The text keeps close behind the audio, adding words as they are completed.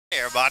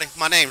Everybody,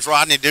 my name's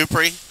Rodney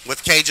Dupuy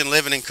with Cajun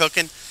Livin and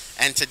Cookin,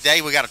 and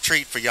today we got a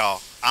treat for y'all.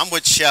 I'm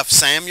with Chef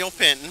Samuel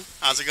Penton.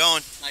 How's it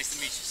going? Nice to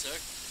meet you,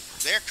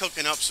 sir. They're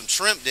cooking up some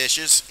shrimp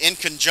dishes in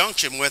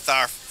conjunction with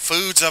our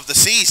foods of the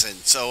season.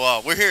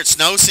 So we're here at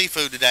Snow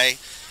Seafood today,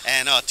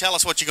 and tell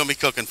us what you're going to be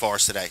cooking for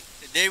us today.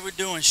 Today we're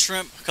doing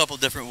shrimp a couple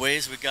different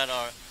ways. We got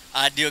our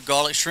ideal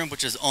garlic shrimp,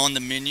 which is on the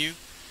menu.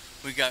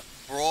 We got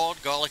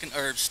broiled garlic and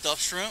herb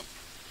stuffed shrimp,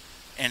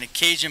 and a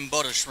Cajun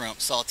butter shrimp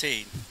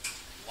sauteed.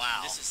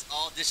 Wow. This is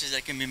all dishes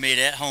that can be made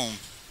at home.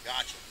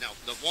 Gotcha. Now,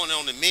 the one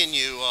on the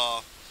menu,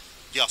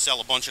 y'all sell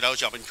a bunch of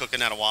those? Y'all been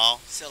cooking that a while?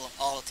 Sell them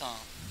all the time.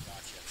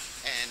 Gotcha.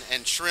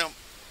 And shrimp,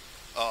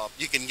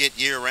 you can get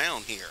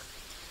year-round here?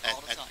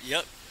 All the time.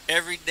 Yep.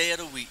 Every day of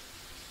the week.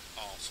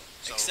 Awesome.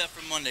 So, except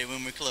for Monday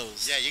when we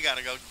close. Yeah, you got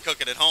to go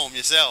cook it at home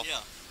yourself. Yeah.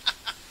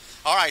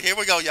 All right, here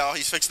we go, y'all.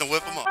 He's fixing to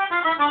whip them up.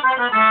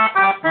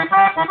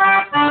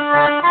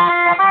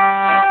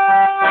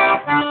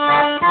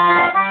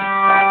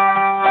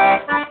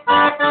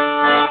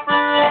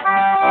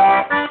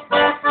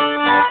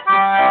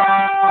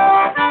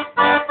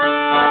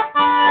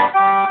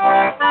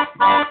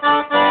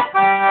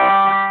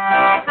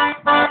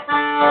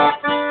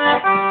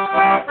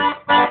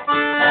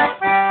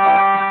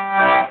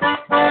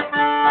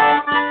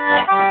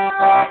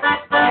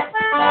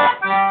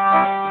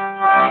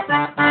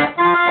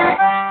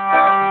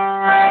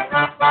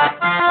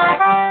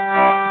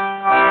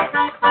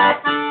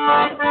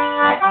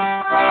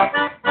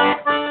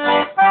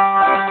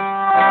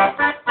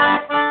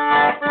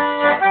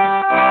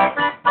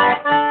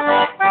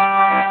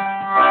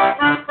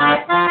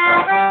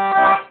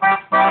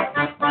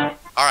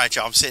 All right,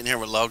 y'all, I'm sitting here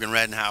with Logan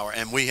Ridenour,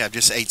 and we have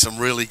just ate some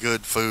really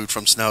good food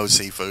from Snow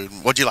Seafood.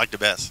 What'd you like the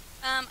best?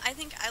 I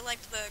think I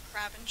liked the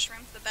crab and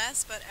shrimp the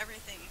best, but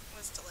everything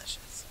was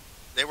delicious.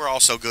 They were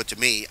all so good to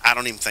me, I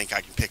don't even think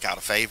I can pick out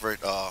a favorite.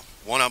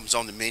 One of them's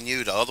on the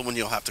menu. The other one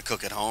you'll have to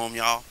cook at home,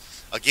 y'all.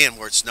 Again,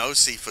 we're at Snow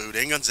Seafood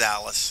in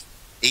Gonzales,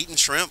 eating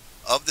shrimp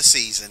of the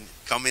season.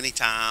 Come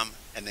anytime,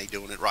 and they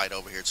doing it right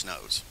over here at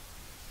Snow's.